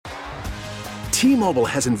T-Mobile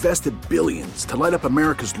has invested billions to light up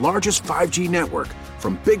America's largest 5G network,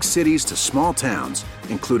 from big cities to small towns,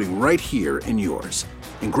 including right here in yours.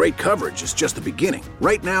 And great coverage is just the beginning.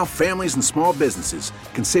 Right now, families and small businesses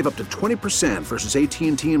can save up to 20% versus AT&T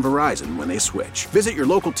and Verizon when they switch. Visit your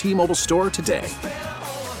local T-Mobile store today.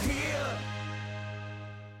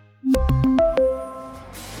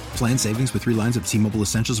 Plan savings with 3 lines of T-Mobile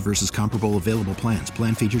Essentials versus comparable available plans.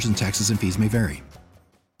 Plan features and taxes and fees may vary.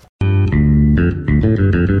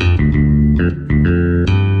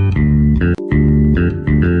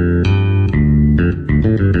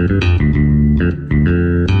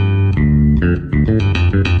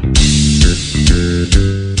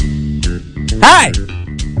 Hi!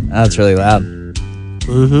 That's really loud.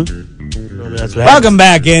 Mm-hmm. Welcome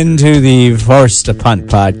back into the Forced to Punt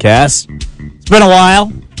podcast. It's been a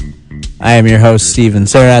while. I am your host, Steven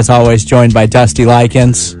Sir, as always, joined by Dusty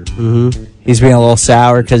Likens. Mm-hmm. He's being a little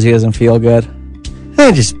sour because he doesn't feel good.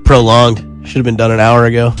 Just prolonged. Should have been done an hour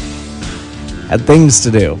ago. Had things to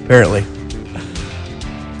do. Apparently.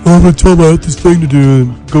 I'm going to tell me I have this thing to do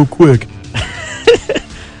and go quick.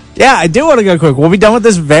 Yeah, I do want to go quick. We'll be done with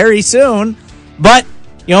this very soon. But,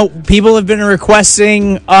 you know, people have been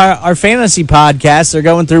requesting our fantasy podcast. They're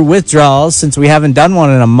going through withdrawals since we haven't done one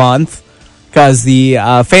in a month because the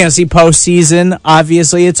fantasy postseason,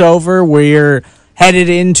 obviously, it's over. We're headed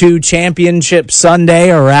into Championship Sunday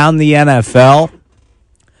around the NFL.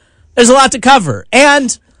 There's a lot to cover.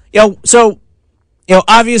 And,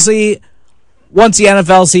 obviously, once the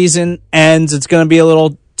NFL season ends, it's going to be a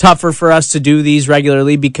little tougher for us to do these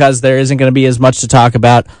regularly because there isn't going to be as much to talk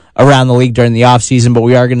about around the league during the offseason, but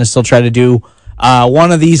we are going to still try to do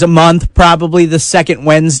one of these a month, probably the second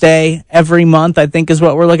Wednesday every month, I think is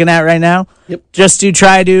what we're looking at right now. Yep. Just to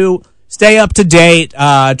try to stay up to date,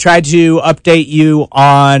 try to update you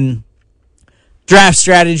on draft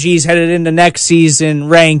strategies headed into next season,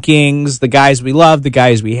 rankings, the guys we love, the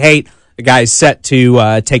guys we hate, the guys set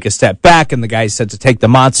to take a step back, and the guys set to take the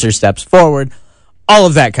monster steps forward. All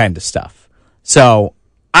of that kind of stuff. So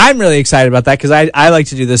I'm really excited about that because I like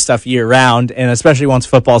to do this stuff year round, and especially once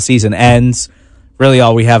football season ends, really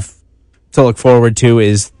all we have to look forward to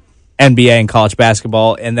is NBA and college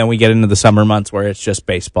basketball, and then we get into the summer months where it's just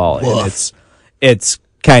baseball, and it's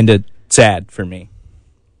kind of sad for me.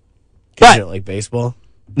 Because you don't like baseball?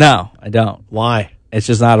 No, I don't. Why? It's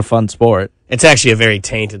just not a fun sport. It's actually a very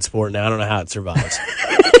tainted sport now. I don't know how it survives.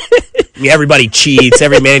 Everybody cheats.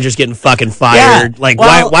 Every manager's getting fucking fired.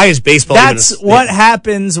 Yeah, why is baseball even That's what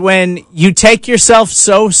happens when you take yourself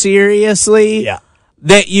so seriously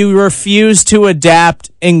that you refuse to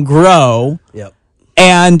adapt and grow. Yep.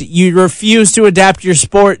 And you refuse to adapt your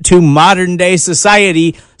sport to modern day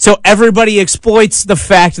society, so everybody exploits the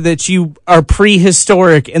fact that you are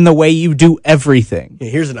prehistoric in the way you do everything. Yeah,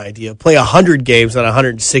 here's an idea. Play 100 games on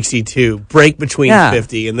 162. Break between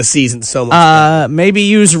 50, and the season's so much better. Maybe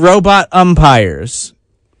use robot umpires.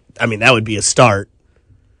 I mean, that would be a start.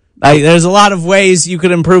 There's a lot of ways you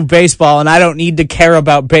could improve baseball, and I don't need to care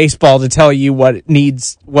about baseball to tell you what it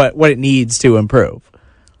needs, what it needs to improve.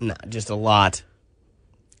 Nah, just a lot.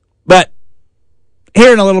 But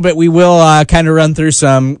here in a little bit, we will kind of run through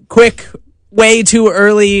some quick, way too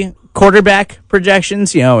early quarterback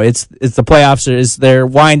projections. You know, it's the playoffs. They're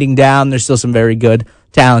winding down. There's still some very good,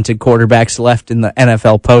 talented quarterbacks left in the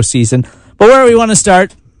NFL postseason. But where we want to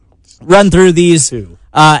start, run through these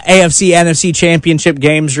AFC, NFC championship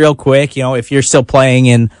games real quick. You know, if you're still playing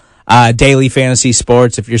in daily fantasy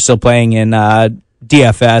sports, if you're still playing in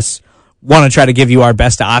DFS, want to try to give you our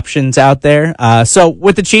best options out there. So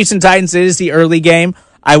with the Chiefs and Titans, it is the early game.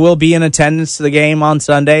 I will be in attendance to the game on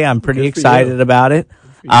Sunday. I'm pretty excited about it.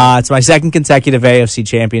 It's my second consecutive AFC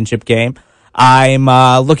championship game. I'm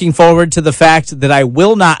looking forward to the fact that I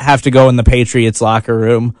will not have to go in the Patriots locker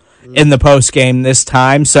room in the post game this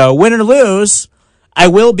time. So win or lose, I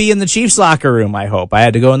will be in the Chiefs locker room, I hope. I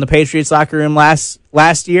had to go in the Patriots locker room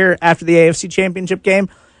last year after the AFC championship game.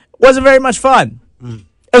 It wasn't very much fun.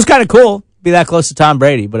 It was kind of cool to be that close to Tom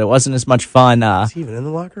Brady, but it wasn't as much fun. Is he even in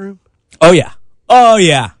the locker room? Oh yeah. I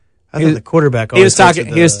thought the quarterback. He was talking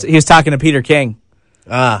to Peter King.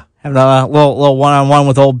 Having a little one-on-one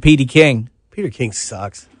with old Petey King. Peter King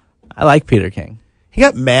sucks. I like Peter King. He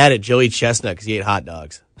got mad at Joey Chestnut because he ate hot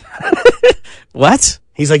dogs. What?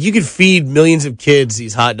 He's like, you could feed millions of kids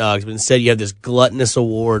these hot dogs, but instead you have this gluttonous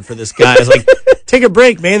award for this guy. I was like, take a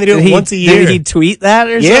break, man. They do it once a year. Did he tweet that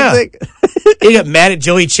or something? He got mad at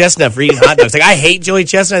Joey Chestnut for eating hot dogs. Like, I hate Joey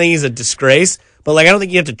Chestnut. I think he's a disgrace. But, like, I don't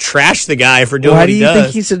think you have to trash the guy for doing what he does. Why do you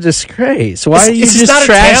think he's a disgrace? Why are you just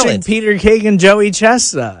trashing Peter King and Joey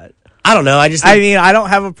Chestnut? I don't know. I mean, I don't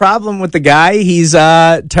have a problem with the guy. He's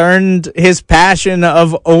turned his passion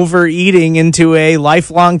of overeating into a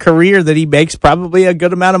lifelong career that he makes probably a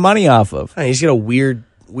good amount of money off of. He's got a weird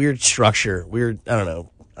structure. I don't know.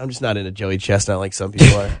 I'm just not into Joey Chestnut like some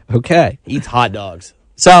people are. Okay. He eats hot dogs.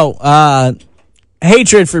 So,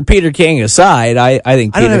 hatred for Peter King aside, I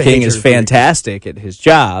think Peter King is fantastic at his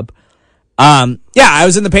job. I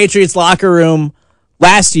was in the Patriots locker room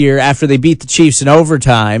last year after they beat the Chiefs in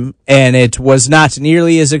overtime, and it was not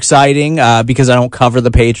nearly as exciting because I don't cover the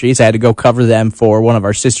Patriots. I had to go cover them for one of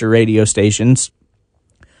our sister radio stations.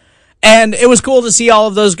 And it was cool to see all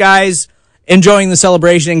of those guys enjoying the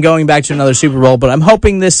celebration and going back to another Super Bowl, but I'm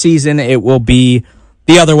hoping this season it will be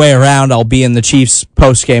the other way around. I'll be in the Chiefs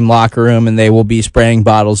post-game locker room, and they will be spraying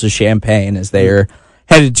bottles of champagne as they are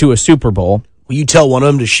headed to a Super Bowl. Will you tell one of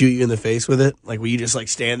them to shoot you in the face with it? Like, will you just,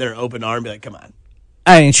 stand there, open arm, and be like, come on?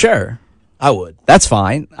 I mean, sure. I would. That's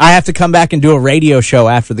fine. I have to come back and do a radio show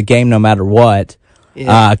after the game no matter what,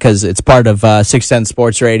 because it's part of 610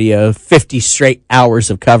 Sports Radio, 50 straight hours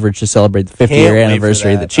of coverage to celebrate the 50-year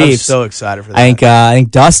anniversary of the Chiefs. I'm so excited for that. I think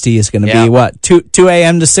Dusty is going to be, 2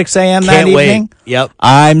 a.m. to 6 a.m. that evening? Yep.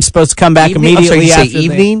 I'm supposed to come back immediately after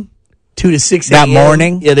evening? 2 to 6 a.m.? That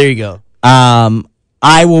morning? Yeah, there you go.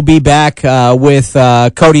 I will be back with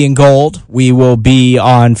Cody and Gold. We will be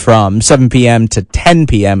on from 7 p.m. to 10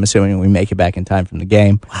 p.m., assuming we make it back in time from the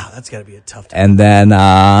game. Wow, that's got to be a tough time. And then,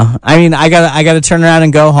 I gotta turn around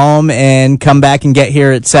and go home and come back and get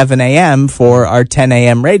here at 7 a.m. for our 10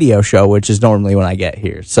 a.m. radio show, which is normally when I get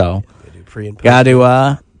here. So,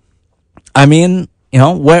 where's...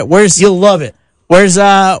 You'll love it.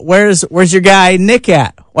 Where's your guy Nick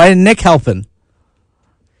at? Why isn't Nick helping?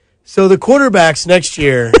 So the quarterbacks next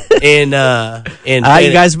year you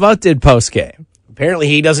guys both did post game. Apparently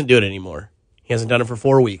he doesn't do it anymore. He hasn't done it for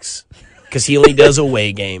 4 weeks because he only does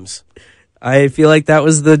away games. I feel like that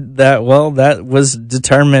was that was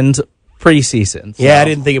determined preseason. So. Yeah, I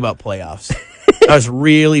didn't think about playoffs. I was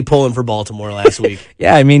really pulling for Baltimore last week.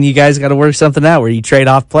 Yeah, I mean, you guys got to work something out where you trade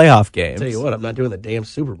off playoff games. Tell you what, I'm not doing the damn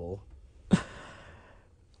Super Bowl.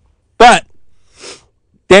 But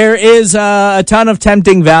there is a ton of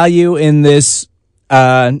tempting value in this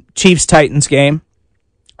Chiefs-Titans game.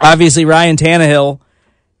 Obviously, Ryan Tannehill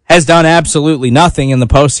has done absolutely nothing in the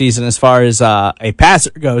postseason as far as a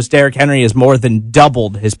passer goes. Derrick Henry has more than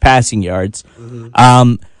doubled his passing yards. Mm-hmm.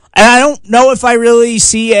 And I don't know if I really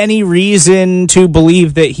see any reason to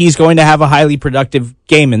believe that he's going to have a highly productive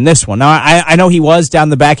game in this one. Now, I know he was down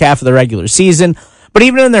the back half of the regular season, but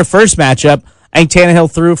even in their first matchup, I think Tannehill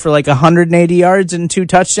threw for 180 yards and 2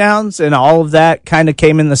 touchdowns, and all of that kind of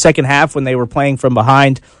came in the second half when they were playing from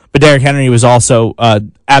behind. But Derrick Henry was also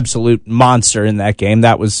an absolute monster in that game.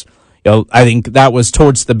 That was, I think that was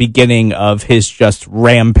towards the beginning of his just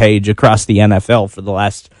rampage across the NFL for the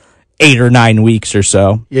last 8 or 9 weeks or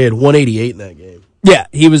so. Yeah, he had 188 in that game. Yeah,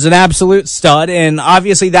 he was an absolute stud, and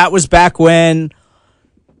obviously that was back when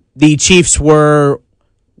the Chiefs were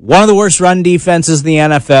one of the worst run defenses in the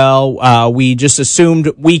NFL. We just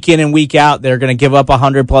assumed week in and week out they're going to give up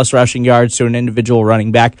 100-plus rushing yards to an individual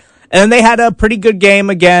running back. And then they had a pretty good game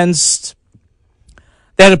against...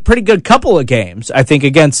 They had a pretty good couple of games, I think,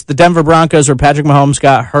 against the Denver Broncos where Patrick Mahomes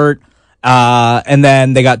got hurt. And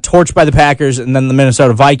then they got torched by the Packers. And then the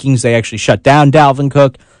Minnesota Vikings, they actually shut down Dalvin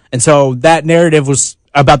Cook. And so that narrative was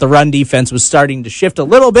about the run defense was starting to shift a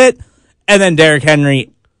little bit. And then Derrick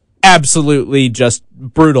Henry absolutely just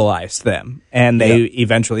brutalized them, and they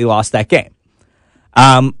eventually lost that game.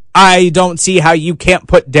 I don't see how you can't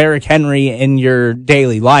put Derrick Henry in your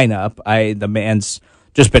daily lineup. The man's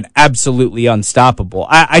just been absolutely unstoppable.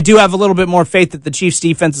 I do have a little bit more faith that the Chiefs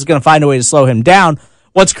defense is going to find a way to slow him down.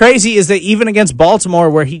 What's crazy is that even against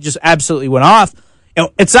Baltimore, where he just absolutely went off,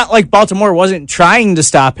 it's not like Baltimore wasn't trying to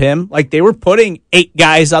stop him. Like, they were putting 8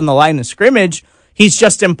 guys on the line of scrimmage. He's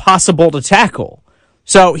just impossible to tackle.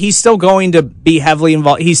 So he's still going to be heavily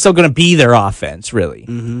involved. He's still going to be their offense, really.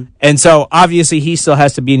 Mm-hmm. And so, obviously, he still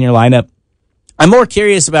has to be in your lineup. I'm more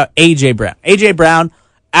curious about A.J. Brown. A.J. Brown,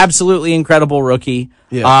 absolutely incredible rookie.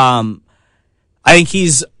 Yeah. I think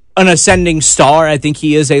he's an ascending star. I think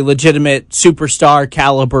he is a legitimate superstar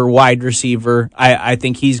caliber wide receiver. I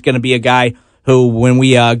think he's going to be a guy who, when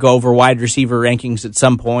we go over wide receiver rankings at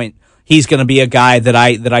some point, he's going to be a guy that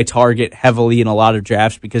I target heavily in a lot of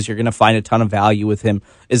drafts because you're going to find a ton of value with him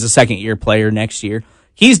as a second-year player next year.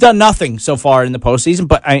 He's done nothing so far in the postseason,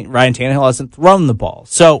 but Ryan Tannehill hasn't thrown the ball.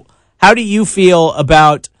 So how do you feel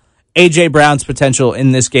about A.J. Brown's potential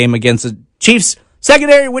in this game against the Chiefs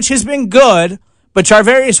secondary, which has been good, but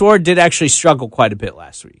Charvarius Ward did actually struggle quite a bit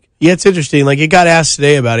last week? Yeah, it's interesting. It got asked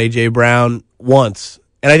today about A.J. Brown once,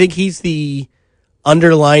 And I think he's the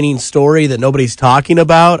underlining story that nobody's talking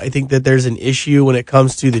about. I think that there's an issue when it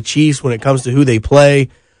comes to the Chiefs, when it comes to who they play.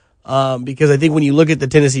 Because I think when you look at the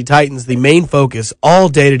Tennessee Titans, the main focus all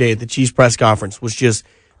day today at the Chiefs press conference was just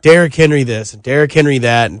Derrick Henry this and Derrick Henry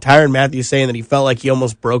that, and Tyrann Mathieu saying that he felt like he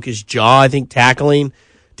almost broke his jaw, I think, tackling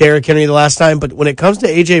Derrick Henry the last time. But when it comes to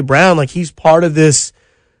A.J. Brown, like, he's part of this,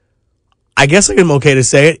 I guess I'm okay to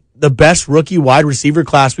say it, the best rookie wide receiver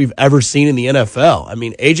class we've ever seen in the NFL. I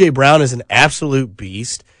mean, A.J. Brown is an absolute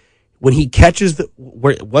beast. When he catches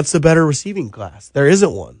what's the better receiving class? There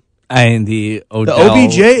isn't one. And the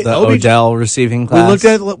Odell receiving class.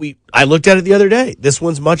 I looked at it the other day. This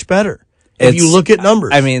one's much better. If you look at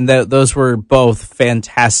numbers. I mean, those were both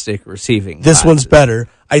fantastic receiving This classes. one's better.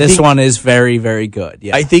 This one is very, very good.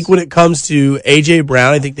 Yes. I think when it comes to A.J.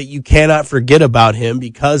 Brown, I think that you cannot forget about him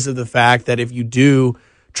because of the fact that if you do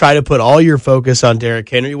try to put all your focus on Derrick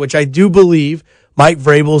Henry, which I do believe Mike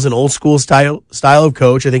Vrabel's an old school style of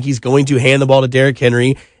coach. I think he's going to hand the ball to Derrick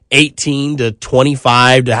Henry 18 to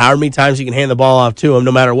 25 to however many times he can hand the ball off to him,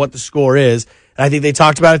 no matter what the score is. And I think they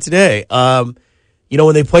talked about it today.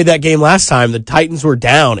 When they played that game last time, the Titans were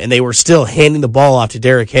down and they were still handing the ball off to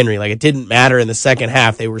Derrick Henry. Like, it didn't matter in the second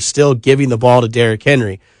half. They were still giving the ball to Derrick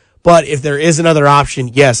Henry. But if there is another option,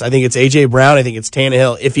 yes, I think it's A.J. Brown. I think it's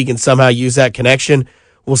Tannehill. If he can somehow use that connection,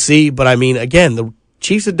 we'll see. But I mean, again, the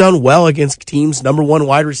Chiefs have done well against teams' number one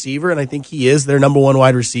wide receiver, and I think he is their number one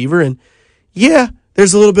wide receiver. And yeah,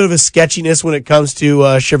 there's a little bit of a sketchiness when it comes to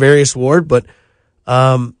Charvarius Ward, but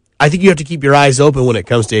I think you have to keep your eyes open when it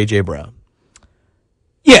comes to A.J. Brown.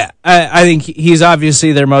 Yeah, I think he's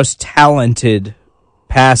obviously their most talented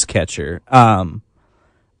pass catcher.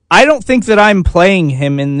 I don't think that I'm playing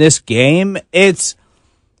him in this game. This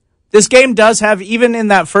game does have, even in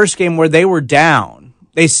that first game where they were down,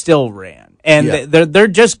 they still ran. And they're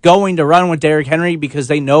just going to run with Derrick Henry because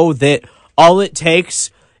they know that all it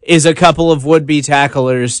takes is a couple of would-be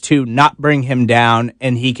tacklers to not bring him down,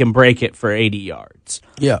 and he can break it for 80 yards.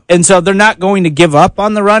 Yeah. And so they're not going to give up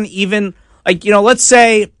on the run, even, let's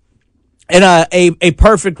say in a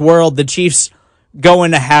perfect world, the Chiefs go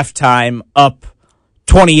into halftime up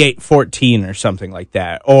 28-14 or something like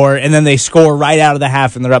that. And then they score right out of the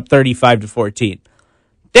half and they're up 35-14.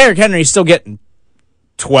 Derrick Henry's still getting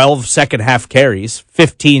 12 second half carries,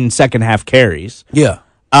 15 second half carries. Yeah.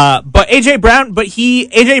 But A.J. Brown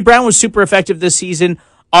was super effective this season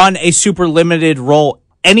on a super limited role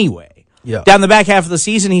anyway. Yeah. Down the back half of the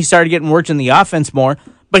season, he started getting worked in the offense more,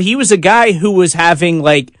 but he was a guy who was having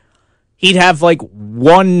he'd have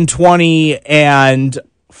 120 and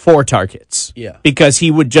 4 targets. Yeah. Because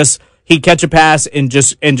he'd catch a pass and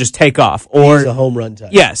just take off. Or he's a home run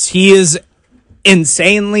type. Yes, he is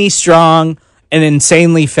insanely strong and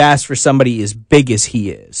insanely fast for somebody as big as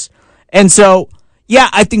he is. And so, yeah,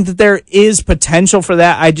 I think that there is potential for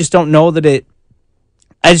that. I just don't know that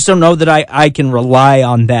I can rely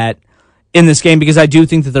on that in this game because I do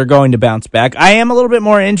think that they're going to bounce back. I am a little bit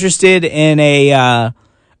more interested in a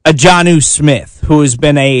Jonnu Smith, who has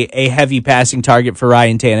been a heavy passing target for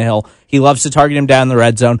Ryan Tannehill. He loves to target him down in the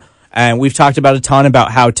red zone. And we've talked about a ton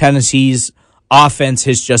about how Tennessee's offense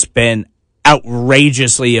has just been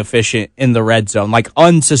outrageously efficient in the red zone,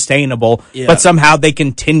 unsustainable, but somehow they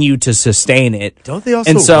continue to sustain it. Don't they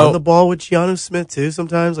also run the ball with Jonnu Smith too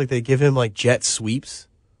sometimes? They give him jet sweeps?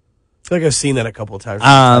 I feel like I've seen that a couple of times.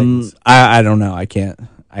 I don't know. I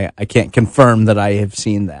can't confirm that I have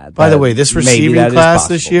seen that. By the way, this receiving class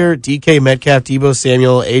this year, DK Metcalf, Deebo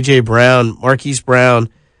Samuel, A.J. Brown, Marquise Brown,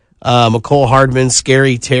 McCole Hardman,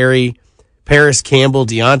 Scary Terry, Paris Campbell,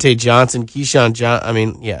 Deontay Johnson, Keyshawn John.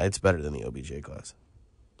 It's better than the OBJ class.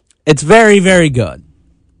 It's very, very good.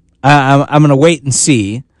 I'm going to wait and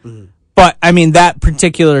see. Mm-hmm. But, that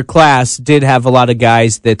particular class did have a lot of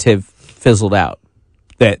guys that have fizzled out.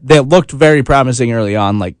 That looked very promising early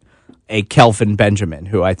on, like a Kelvin Benjamin,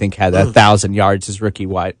 who I think had 1,000 yards his rookie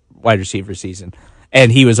wide receiver season.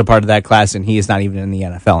 And he was a part of that class, and he is not even in the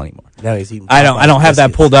NFL anymore. Now he's eating. I don't have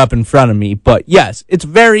that pulled up in front of me, but yes, it's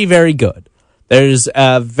very, very good. There's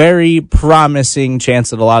a very promising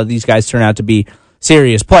chance that a lot of these guys turn out to be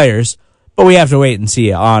serious players, but we have to wait and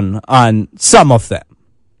see on some of them.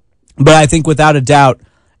 But I think without a doubt,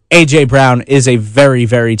 A.J. Brown is a very,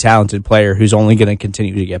 very talented player who's only going to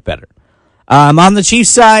continue to get better. On the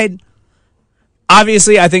Chiefs side,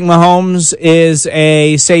 obviously, I think Mahomes is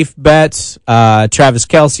a safe bet. Travis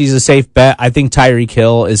Kelce's a safe bet. I think Tyreek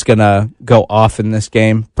Hill is going to go off in this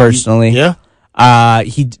game, personally. Yeah.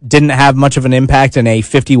 He didn't have much of an impact in a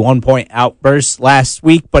 51-point outburst last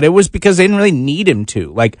week, but it was because they didn't really need him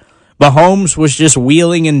to. Mahomes was just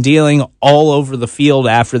wheeling and dealing all over the field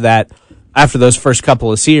after that after those first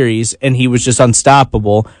couple of series, and he was just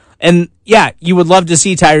unstoppable. And yeah, you would love to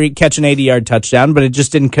see Tyreek catch an 80-yard touchdown, but it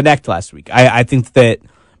just didn't connect last week. I think that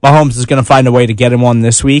Mahomes is going to find a way to get him one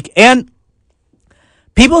this week. And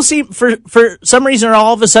people seem, for some reason, are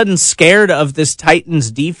all of a sudden scared of this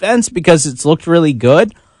Titans defense because it's looked really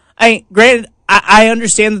good. Granted, I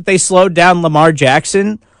understand that they slowed down Lamar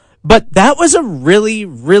Jackson, but that was a really,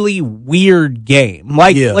 really weird game.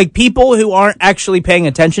 Like people who aren't actually paying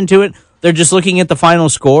attention to it, they're just looking at the final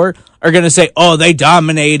score, are going to say, oh, they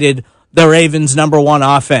dominated the Ravens' number one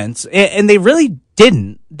offense. And they really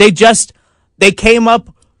didn't. They came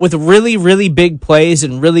up with really, really big plays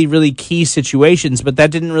and really, really key situations, but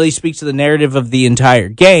that didn't really speak to the narrative of the entire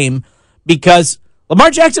game because Lamar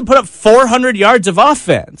Jackson put up 400 yards of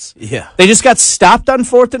offense. Yeah. They just got stopped on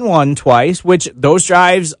 4th and 1 twice, which those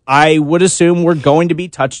drives I would assume were going to be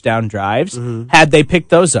touchdown drives had they picked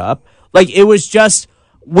those up. Like, it was just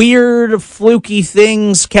weird, fluky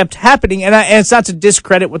things kept happening. And it's not to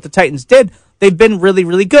discredit what the Titans did. They've been really,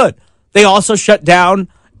 really good. They also shut down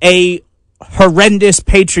a horrendous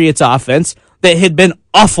Patriots offense that had been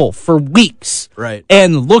awful for weeks. Right.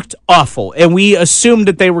 And looked awful. And we assumed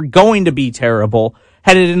that they were going to be terrible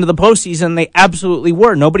headed into the postseason. They absolutely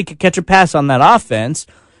were. Nobody could catch a pass on that offense.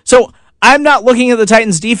 So I'm not looking at the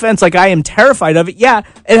Titans defense like I am terrified of it. Yeah,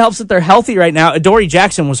 it helps that they're healthy right now. Adoree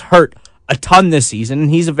Jackson was hurt a ton this season, and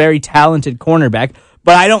he's a very talented cornerback.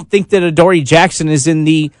 But I don't think that Adoree Jackson is in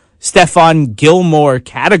the Stephon Gilmore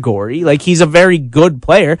category. Like, he's a very good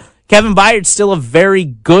player. Kevin Byard's still a very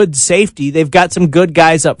good safety. They've got some good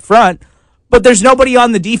guys up front, but there's nobody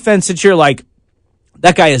on the defense that you're like,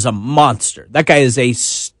 that guy is a monster. That guy is a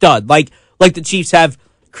stud. Like the Chiefs have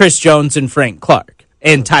Chris Jones and Frank Clark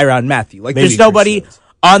and Tyrann Mathieu. Like, there's nobody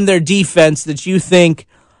on their defense that you think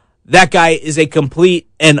that guy is a complete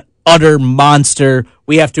and utter monster.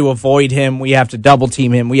 We have to avoid him. We have to double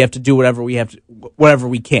team him. We have to do whatever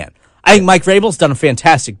we can. I think Mike Vrabel's done a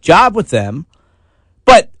fantastic job with them,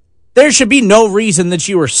 but there should be no reason that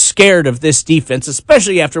you are scared of this defense,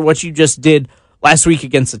 especially after what you just did last week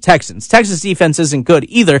against the Texans. Texas defense isn't good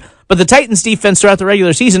either, but the Titans defense throughout the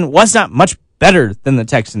regular season was not much better than the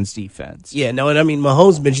Texans defense. Yeah, no, and I mean,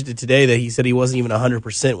 Mahomes mentioned it today that he said he wasn't even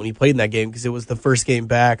 100% when he played in that game because it was the first game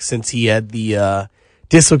back since he had the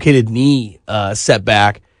dislocated knee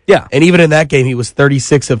setback. Yeah. And even in that game, he was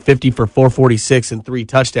 36 of 50 for 446 and 3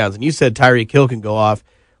 touchdowns. And you said Tyreek Hill can go off.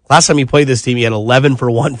 Last time he played this team, he had 11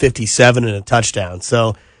 for 157 and a touchdown.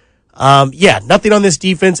 So, nothing on this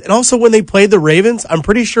defense. And also, when they played the Ravens, I'm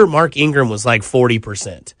pretty sure Mark Ingram was like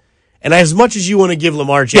 40%. And as much as you want to give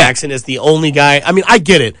Lamar Jackson as the only guy, I mean, I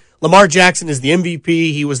get it. Lamar Jackson is the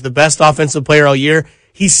MVP. He was the best offensive player all year.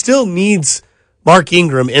 He still needs Mark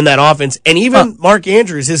Ingram in that offense. And even Mark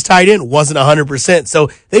Andrews, his tight end, wasn't 100%. So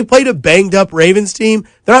they played a banged-up Ravens team.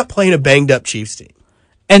 They're not playing a banged-up Chiefs team.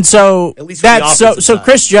 And so At least that's so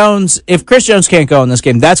Chris Jones, if Chris Jones can't go in this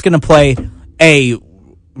game, that's going to play a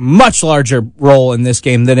much larger role in this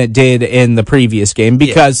game than it did in the previous game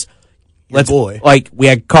because we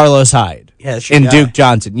had Carlos Hyde and Duke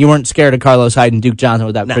Johnson. You weren't scared of Carlos Hyde and Duke Johnson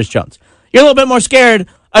without Chris Jones. You're a little bit more scared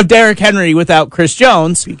of Derrick Henry without Chris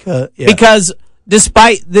Jones because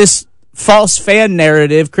despite this false fan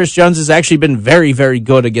narrative, Chris Jones has actually been very, very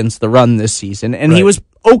good against the run this season, and he was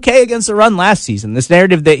okay against the run last season. This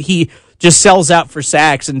narrative that he just sells out for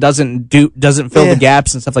sacks and doesn't fill the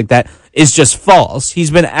gaps and stuff like that is just false.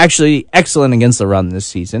 He's been actually excellent against the run this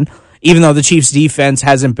season, even though the Chiefs' defense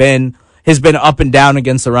has been up and down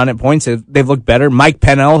against the run at points. They've looked better. Mike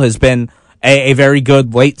Pennell has been a very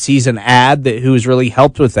good late season add who's really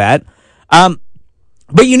helped with that.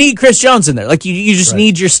 But you need Chris Jones in there. Like you just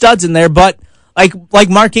need your studs in there. But like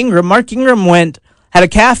Mark Ingram had a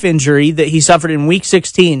calf injury that he suffered in week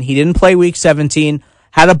 16. He didn't play week 17,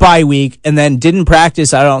 had a bye week, and then didn't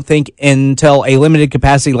practice, I don't think, until a limited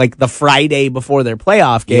capacity, like the Friday before their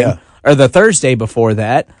playoff game, or the Thursday before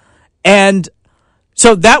that. And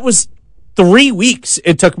so that was 3 weeks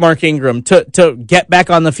it took Mark Ingram to get back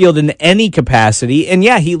on the field in any capacity. And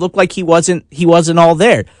yeah, he looked like he wasn't all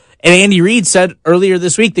there. And Andy Reid said earlier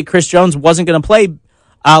this week that Chris Jones wasn't going to play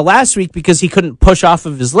last week because he couldn't push off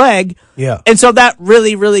of his leg. Yeah. And so that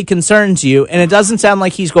really, really concerns you. And it doesn't sound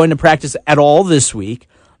like he's going to practice at all this week.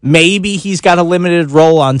 Maybe he's got a limited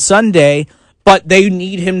role on Sunday, but they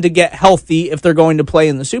need him to get healthy if they're going to play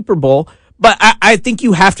in the Super Bowl. But I think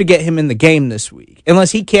you have to get him in the game this week.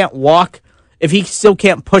 Unless he can't walk, if he still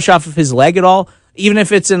can't push off of his leg at all, even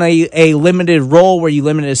if it's in a limited role where you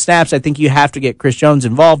limit his snaps, I think you have to get Chris Jones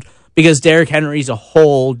involved because Derrick Henry's a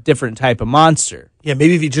whole different type of monster. Yeah,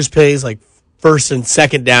 maybe if he just plays like first and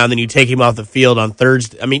second down, then you take him off the field on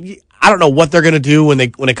Thursday. I mean, I don't know what they're going to do when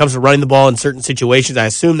it comes to running the ball in certain situations. I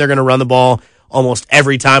assume they're going to run the ball almost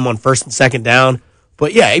every time on first and second down.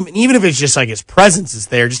 But yeah, even if it's just like his presence is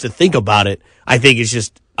there, just to think about it, I think it's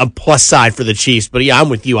just a plus side for the Chiefs. But yeah, I'm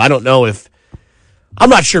with you. I don't know if I'm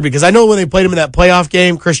not sure because I know when they played him in that playoff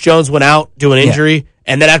game, Chris Jones went out due an injury,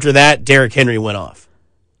 and then after that, Derrick Henry went off.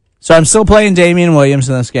 So I'm still playing Damian Williams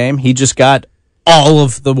in this game. He just got all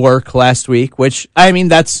of the work last week, which, I mean,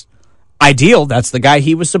 that's ideal. That's the guy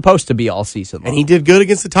he was supposed to be all season long. And he did good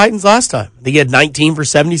against the Titans last time. I think he had 19 for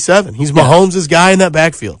 77. He's Mahomes' guy in that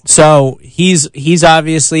backfield. So he's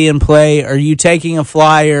obviously in play. Are you taking a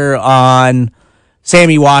flyer on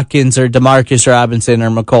Sammy Watkins or Demarcus Robinson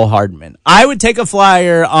or McCole Hardman? I would take a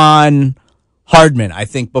flyer on Hardman, I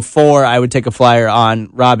think, before I would take a flyer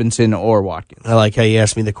on Robinson or Watkins. I like how you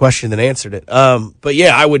asked me the question and answered it. But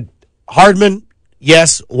yeah, I would Hardman,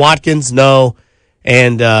 yes. Watkins, no.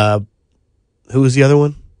 And who was the other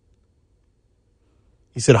one?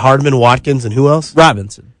 You said Hardman, Watkins, and who else?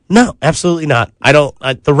 Robinson. No, absolutely not.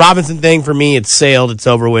 The Robinson thing for me, it's sailed. It's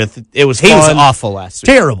over with. It was He fun. was awful last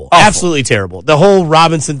week. Terrible. Awful. Absolutely terrible. The whole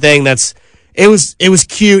Robinson thing, it was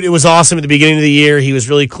cute. It was awesome at the beginning of the year. He was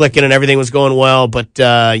really clicking and everything was going well. But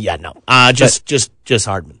just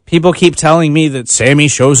Hardman. People keep telling me that Sammy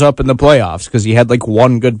shows up in the playoffs because he had like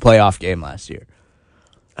one good playoff game last year.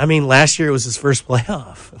 I mean, last year it was his first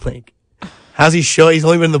playoff. Like, how's he show? He's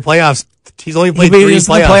only been in the playoffs. He's only played 3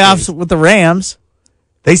 playoffs games. with the Rams.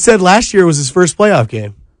 They said last year was his first playoff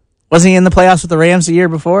game. Wasn't he in the playoffs with the Rams the year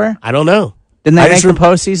before? I don't know. Didn't they make the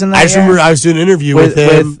postseason that I just year? remember I was doing an interview with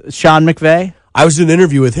him. With Sean McVay? I was doing an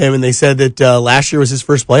interview with him, and they said that last year was his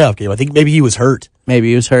first playoff game. I think maybe he was hurt. Maybe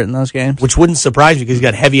he was hurt in those games. Which wouldn't surprise me because he's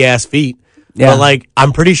got heavy-ass feet. Yeah. But,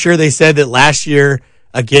 I'm pretty sure they said that last year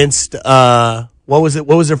against, what was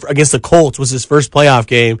it against the Colts was his first playoff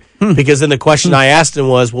game. Because then the question I asked him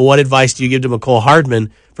was, well, what advice do you give to McCole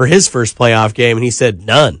Hardman for his first playoff game? And he said,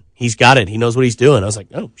 none. He's got it. He knows what he's doing. I was like,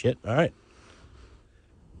 oh, shit. All right.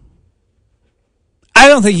 I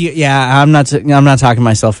don't think I'm not talking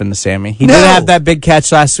myself into Sammy. He did have that big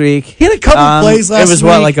catch last week. He had a couple plays last week. It was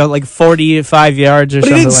what, like 45 yards or but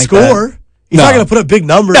something he didn't like score. that. He's not going to put up big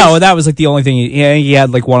numbers. No, that was like the only thing. He had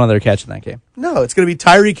like one other catch in that game. No, it's going to be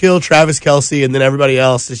Tyreek Hill, Travis Kelce, and then everybody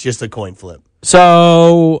else is just a coin flip.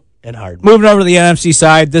 So, and hard. Moving over to the NFC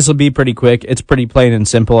side, this will be pretty quick. It's pretty plain and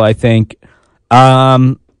simple, I think.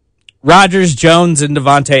 Rodgers, Jones, and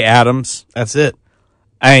Devontae Adams. That's it.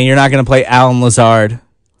 I mean, you're not going to play Alan Lazard.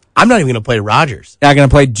 I'm not even going to play Rodgers. You're not going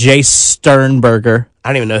to play Jace Sternberger. I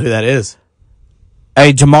don't even know who that is.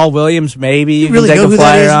 Hey, Jamal Williams, maybe you really can take know a who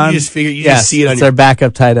flyer that is? on. You just figure you just see it on their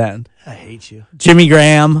backup tight end. I hate you. Jimmy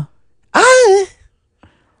Graham. I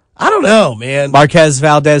don't know, man. Marquez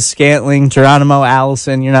Valdez-Scantling, Geronimo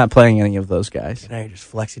Allison. You're not playing any of those guys. Now you're just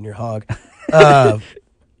flexing your hog. Yeah.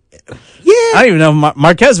 I don't even know.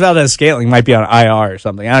 Marquez Valdez-Scantling might be on IR or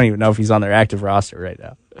something. I don't even know if he's on their active roster right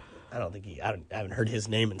now. I don't think I haven't heard his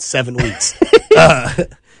name in 7 weeks.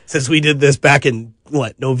 Since we did this back in,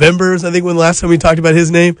 November, I think, when the last time we talked about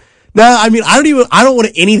his name. No, I mean, I don't want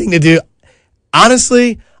anything to do.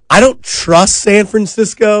 Honestly, I don't trust San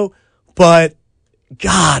Francisco, but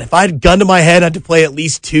God, if I had a gun to my head, I had to play at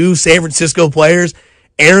least 2 San Francisco players.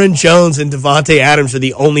 Aaron Jones and Devontae Adams are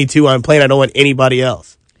the only 2 I'm playing. I don't want anybody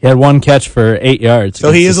else. He had 1 catch for 8 yards.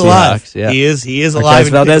 So he is alive. Seahawks, yeah. He is alive.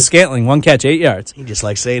 Valdez-Scantling, 1 catch, 8 yards. He just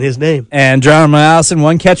likes saying his name. And Geronimo Allison,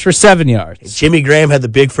 1 catch for 7 yards. And Jimmy Graham had the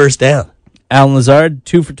big first down. Alan Lazard,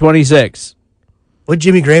 2 for 26. What did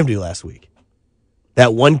Jimmy Graham do last week?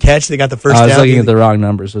 That 1 catch, they got the first down. I was looking at the wrong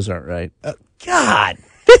numbers. Those aren't right. God.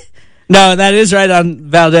 No, that is right on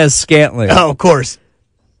Valdez-Scantling. Oh, of course.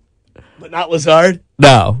 But not Lazard?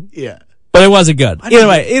 No. Yeah. But it wasn't good. Either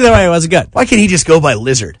way, it wasn't good. Why can't he just go by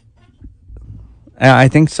Lizard? I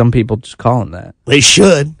think some people just call him that. They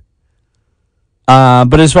should.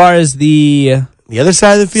 But as far as the other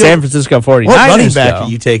side of the field, San Francisco 49ers, what running back are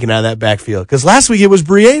you taking out of that backfield? Because last week it was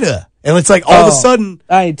Breida, and it's like all of a sudden,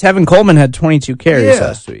 Tevin Coleman had 22 carries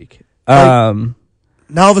last week.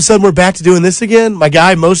 Now all of a sudden we're back to doing this again. My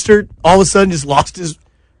guy Mostert all of a sudden just lost his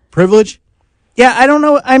privilege. Yeah, I don't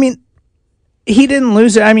know. I mean, he didn't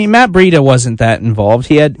lose it. I mean, Matt Breida wasn't that involved.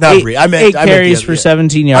 He had 8 carries for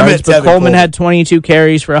 17 yards, but Coleman had 22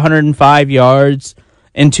 carries for 105 yards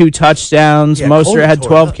and 2 touchdowns. Yeah, Mostert had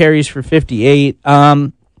 12 carries for 58.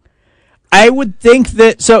 I would think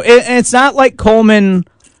that, so it's not like Coleman.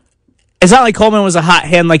 It's not like Coleman was a hot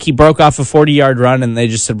hand, like he broke off a 40-yard run and they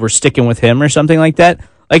just said we're sticking with him or something like that.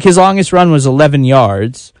 Like his longest run was 11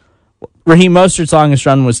 yards. Raheem Mostert's longest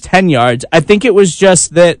run was 10 yards. I think it was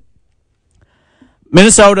just that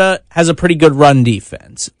Minnesota has a pretty good run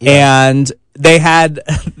defense, and they had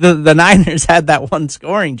the Niners had that one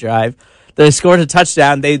scoring drive. They scored a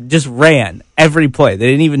touchdown. They just ran every play. They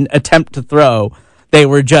didn't even attempt to throw. They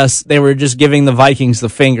were just giving the Vikings the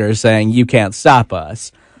finger, saying, "You can't stop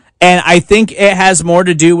us." And I think it has more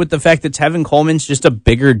to do with the fact that Tevin Coleman's just a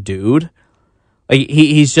bigger dude. Like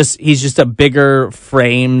he's just a bigger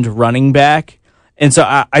framed running back. And so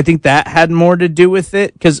I think that had more to do with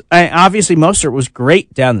it, because obviously Mostert was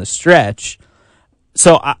great down the stretch.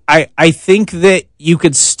 So I think that you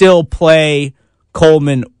could still play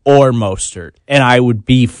Coleman or Mostert, and I would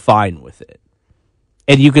be fine with it.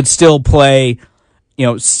 And you could still play,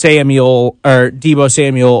 Samuel or Deebo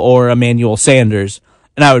Samuel or Emmanuel Sanders,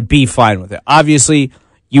 and I would be fine with it. Obviously,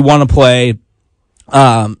 you want to play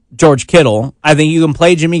George Kittle. I think you can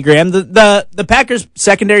play Jimmy Graham. The Packers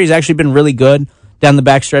secondary has actually been really good down the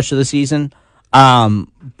backstretch of the season.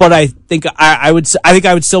 But I think I would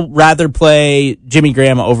still rather play Jimmy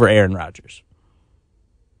Graham over Aaron Rodgers.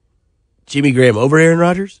 Jimmy Graham over Aaron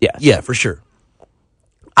Rodgers? Yes. Yeah, for sure.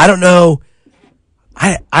 I don't know.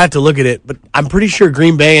 I have to look at it, but I'm pretty sure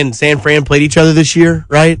Green Bay and San Fran played each other this year,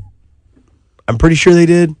 right? I'm pretty sure they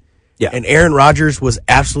did. Yeah. And Aaron Rodgers was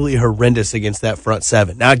absolutely horrendous against that front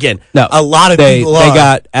seven. Now, again, no, a lot of people they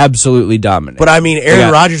got absolutely dominated. But, I mean,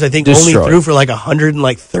 Aaron Rodgers, I think, destroyed. only threw for like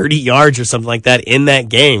 130 yards or something like that in that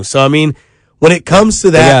game. So, I mean, when it comes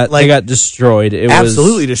to that, they got destroyed. It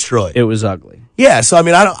absolutely destroyed. It was ugly. Yeah, so, I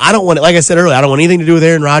mean, I don't want it. Like I said earlier, I don't want anything to do with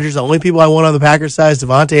Aaron Rodgers. The only people I want on the Packers side is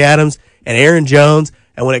Devontae Adams and Aaron Jones.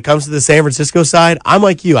 And when it comes to the San Francisco side, I'm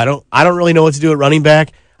like you. I don't really know what to do at running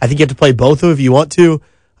back. I think you have to play both of them if you want to.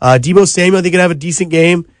 Deebo Samuel, I think, could have a decent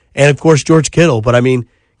game. And, of course, George Kittle. But, I mean,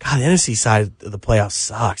 God, the NFC side of the playoffs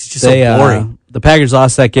sucks. It's just so boring. The Packers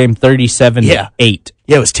lost that game 37-8.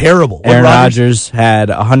 Yeah, it was terrible. Aaron Rodgers had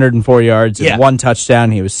 104 yards and one touchdown.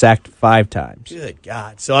 He was sacked 5 times. Good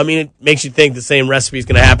God. So, I mean, it makes you think the same recipe is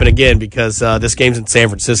going to happen again, because this game's in San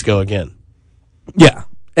Francisco again. Yeah.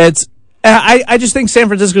 I just think San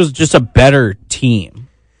Francisco is just a better team.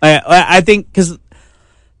 I think because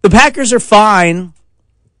the Packers are fine,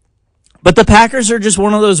 but the Packers are just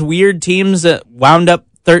one of those weird teams that wound up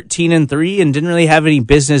 13-3 and didn't really have any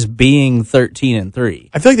business being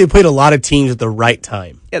 13-3. I feel like they played a lot of teams at the right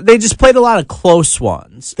time. Yeah, they just played a lot of close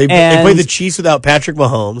ones. They played the Chiefs without Patrick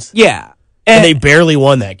Mahomes. Yeah. And they barely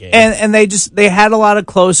won that game. And they had a lot of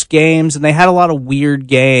close games, and they had a lot of weird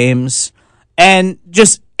games. And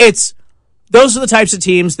just those are the types of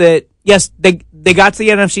teams that, yes, they got to the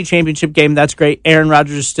NFC Championship game. That's great. Aaron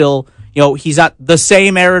Rodgers is still, he's not the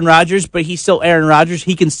same Aaron Rodgers, but he's still Aaron Rodgers.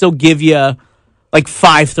 He can still give you like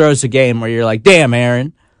 5 throws a game where you're like, damn,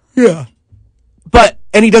 Aaron. Yeah.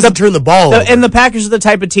 And he doesn't turn the ball over. And the Packers are the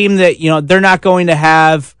type of team that, they're not going to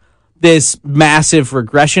have this massive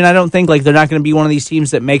regression, I don't think. Like, they're not going to be one of these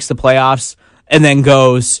teams that makes the playoffs and then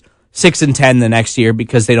goes 6-10 the next year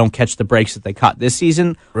because they don't catch the breaks that they caught this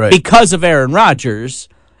season. Right. Because of Aaron Rodgers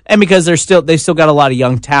and because they still got a lot of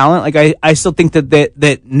young talent. Like, I still think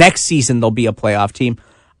that next season they'll be a playoff team.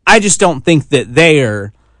 I just don't think that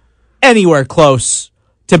they're anywhere close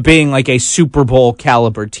to being like a Super Bowl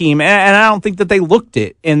caliber team, and I don't think that they looked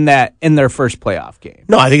it in their first playoff game.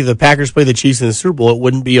 No, I think if the Packers play the Chiefs in the Super Bowl, it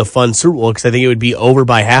wouldn't be a fun Super Bowl because I think it would be over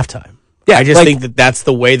by halftime. Yeah, I just think that that's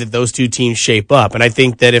the way that those two teams shape up, and I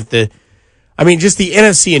think that just the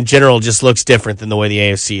NFC in general just looks different than the way the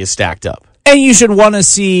AFC is stacked up. And you should want to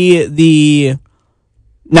see the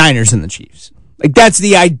Niners and the Chiefs. Like, that's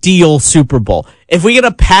the ideal Super Bowl. If we get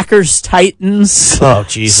a Packers-Titans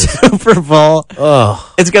Super Bowl,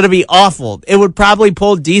 it's going to be awful. It would probably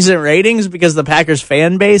pull decent ratings because the Packers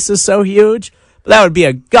fan base is so huge, but that would be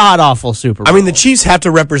a god-awful Super Bowl. I mean, the Chiefs have to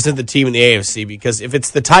represent the team in the AFC because if it's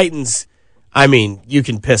the Titans, I mean, you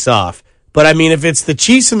can piss off. But, I mean, if it's the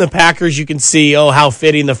Chiefs and the Packers, you can see, how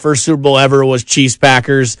fitting the first Super Bowl ever was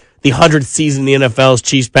Chiefs-Packers. The 100th season in the NFL is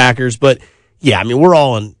Chiefs-Packers. But, yeah, I mean, we're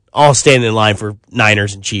all standing in line for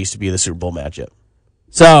Niners and Chiefs to be the Super Bowl matchup.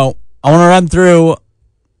 So, I want to run through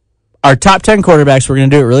our top 10 quarterbacks. We're going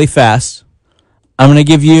to do it really fast. I'm going to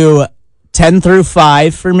give you 10 through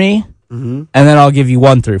 5 for me, and then I'll give you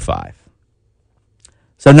 1 through 5.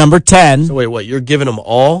 So, number 10. So, wait, what? You're giving them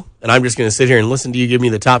all, and I'm just going to sit here and listen to you give me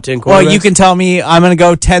the top 10 quarterbacks? Well, you can tell me, I'm going to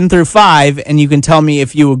go 10 through 5, and you can tell me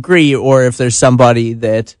if you agree or if there's somebody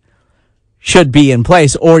that should be in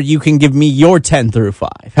place, or you can give me your 10 through 5,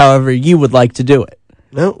 however you would like to do it.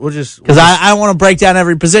 No, we'll just... Because I don't want to break down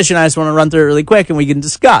every position. I just want to run through it really quick, and we can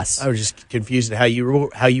discuss. I was just confused at how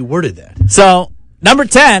you worded that. So, number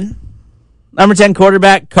 10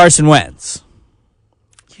 quarterback, Carson Wentz.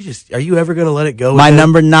 Are you ever going to let it go? My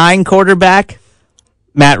number 9 quarterback,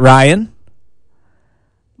 Matt Ryan.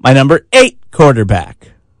 My number 8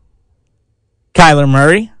 quarterback, Kyler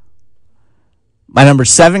Murray. My number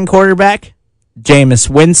 7 quarterback, Jameis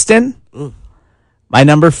Winston. My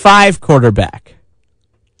number 5 quarterback,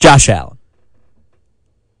 Josh Allen.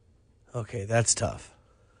 Okay, that's tough.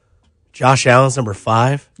 Josh Allen's number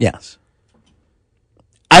 5? Yes.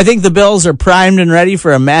 I think the Bills are primed and ready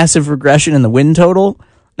for a massive regression in the win total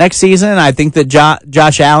next season. I think that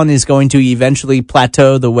Josh Allen is going to eventually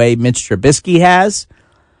plateau the way Mitch Trubisky has.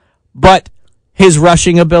 But his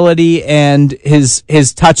rushing ability and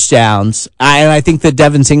his touchdowns, I think that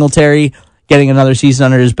Devin Singletary getting another season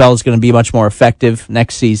under his belt is going to be much more effective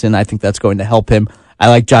next season. I think that's going to help him. I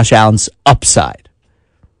like Josh Allen's upside.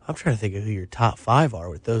 I'm trying to think of who your top 5 are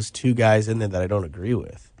with those 2 guys in there that I don't agree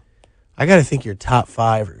with. I got to think your top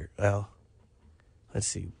 5 are, well, let's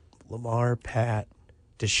see, Lamar, Pat,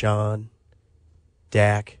 Deshaun,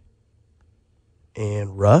 Dak,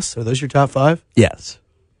 and Russ. Are those your top 5? Yes.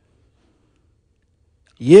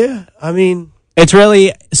 Yeah, I mean, it's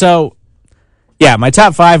really so. Yeah, my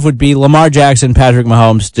top 5 would be Lamar Jackson, Patrick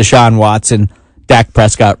Mahomes, Deshaun Watson, Dak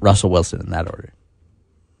Prescott, Russell Wilson in that order.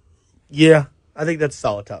 Yeah, I think that's a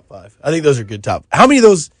solid top 5. I think those are good top. How many of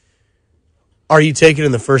those are you taking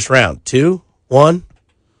in the first round? 2? 1? You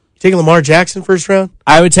taking Lamar Jackson first round?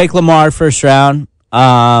 I would take Lamar first round.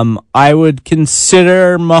 I would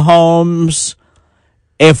consider Mahomes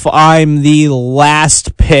if I'm the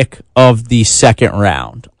last pick of the second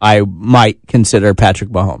round. I might consider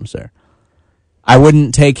Patrick Mahomes there. I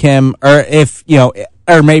wouldn't take him, or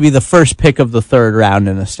maybe the first pick of the third round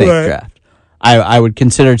in a snake draft. I would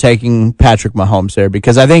consider taking Patrick Mahomes there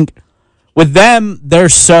because I think with them, they're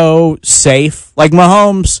so safe. Like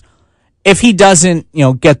Mahomes, if he doesn't,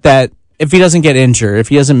 if he doesn't get injured, if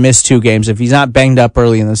he doesn't miss 2 games, if he's not banged up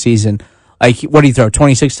early in the season, like what did he throw,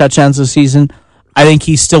 26 touchdowns this season? I think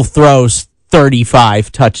he still throws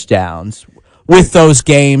 35 touchdowns with those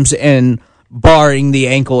games and barring the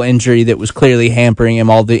ankle injury that was clearly hampering him,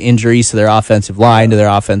 all the injuries to their offensive line, to their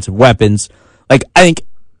offensive weapons. Like, I think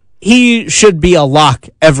he should be a lock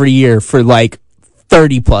every year for like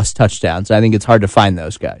 30-plus touchdowns. I think it's hard to find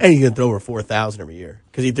those guys. And he's going to throw over 4,000 every year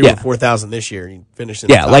because he threw over 4,000 this year and he finished in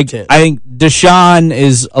the top 10. I think Deshaun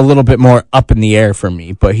is a little bit more up in the air for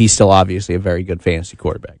me, but he's still obviously a very good fantasy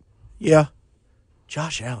quarterback. Yeah.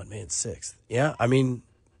 Josh Allen, man, 6th. Yeah, I mean,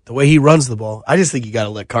 the way he runs the ball, I just think you got to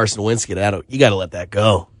let Carson Wentz get out of. You got to let that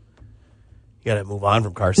go. You got to move on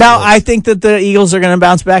from Carson Wentz. I think that the Eagles are going to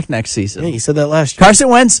bounce back next season. Yeah, you said that last year. Carson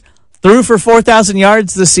Wentz threw for 4,000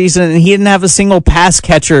 yards this season, and he didn't have a single pass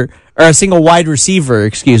catcher or a single wide receiver.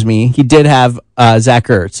 Excuse me. He did have Zach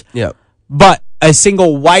Ertz. Yeah, but a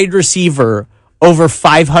single wide receiver over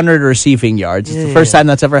 500 receiving yards. It's the first time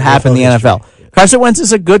that's ever happened in the NFL. Yeah. Carson Wentz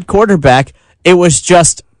is a good quarterback. It was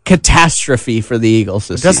just catastrophe for the Eagles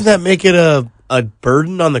this season. Doesn't that make it a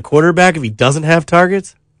burden on the quarterback if he doesn't have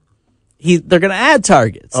targets? They're going to add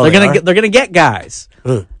targets. They're going to get guys.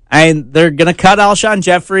 And they're going to cut Alshon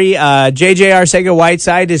Jeffrey. J.J.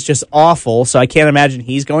 Arcega-Whiteside is just awful, so I can't imagine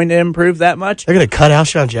he's going to improve that much. They're going to cut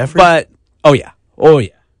Alshon Jeffrey? But, oh yeah.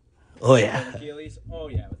 Achilles? Oh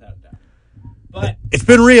yeah, without a doubt. But it's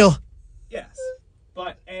been real. Yes.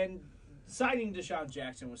 And signing Deshaun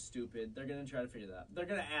Jackson was stupid. They're going to try to figure that out. They're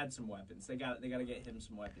going to add some weapons. They got to get him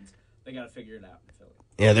some weapons. They got to figure it out in Philly.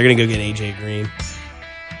 Yeah, they're going to go get A.J. Green.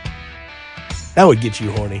 That would get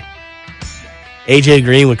you horny. A.J.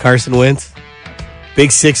 Green with Carson Wentz. Big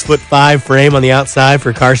 6'5" frame on the outside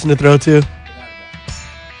for Carson to throw to.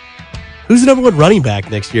 Who's the number 1 running back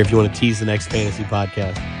next year if you want to tease the next fantasy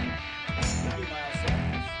podcast?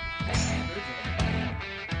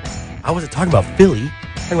 I wasn't talking about Philly.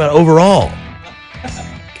 I'm talking about overall.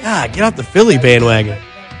 God, get off the Philly bandwagon.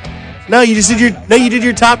 No, you did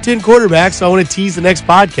your top 10 quarterbacks, so I want to tease the next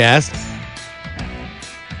podcast.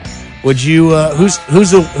 Would you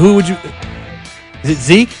who would you Is it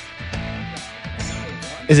Zeke?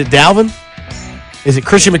 Is it Dalvin? Is it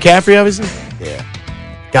Christian McCaffrey, obviously? Yeah.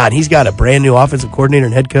 God, he's got a brand new offensive coordinator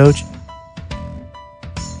and head coach.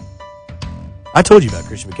 I told you about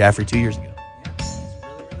Christian McCaffrey 2 years ago. Yeah, he's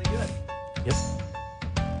really, really good. Yep.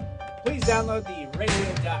 Please download the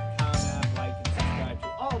radio.com app, like and subscribe to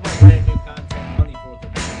all of our brand new content on the 4th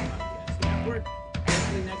of July Podcast Network.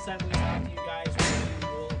 Hopefully next time we talk to you guys,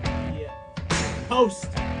 we will be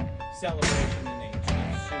post-celebration in the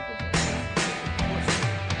Super Bowl.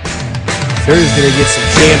 Sure is going to get some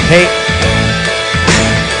champagne.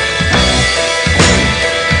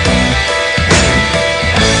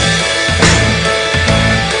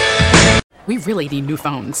 we really need new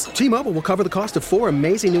phones. T-Mobile will cover the cost of 4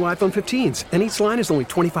 amazing new iPhone 15s, and each line is only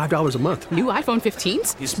 $25 a month. New iPhone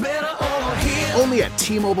 15s? It's better over here. Only at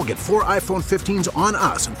T-Mobile, get 4 iPhone 15s on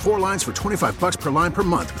us and 4 lines for $25 per line per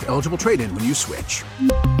month with eligible trade-in when you switch.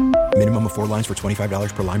 Minimum of 4 lines for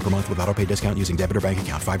 $25 per line per month with autopay discount using debit or bank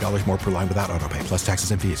account. $5 more per line without autopay, plus taxes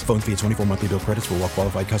and fees. Phone fee at 24 monthly bill credits for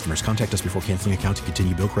well-qualified customers. Contact us before canceling account to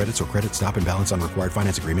continue bill credits or credit stop and balance on required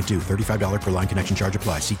finance agreement due. $35 per line connection charge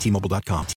applies. See T-Mobile.com.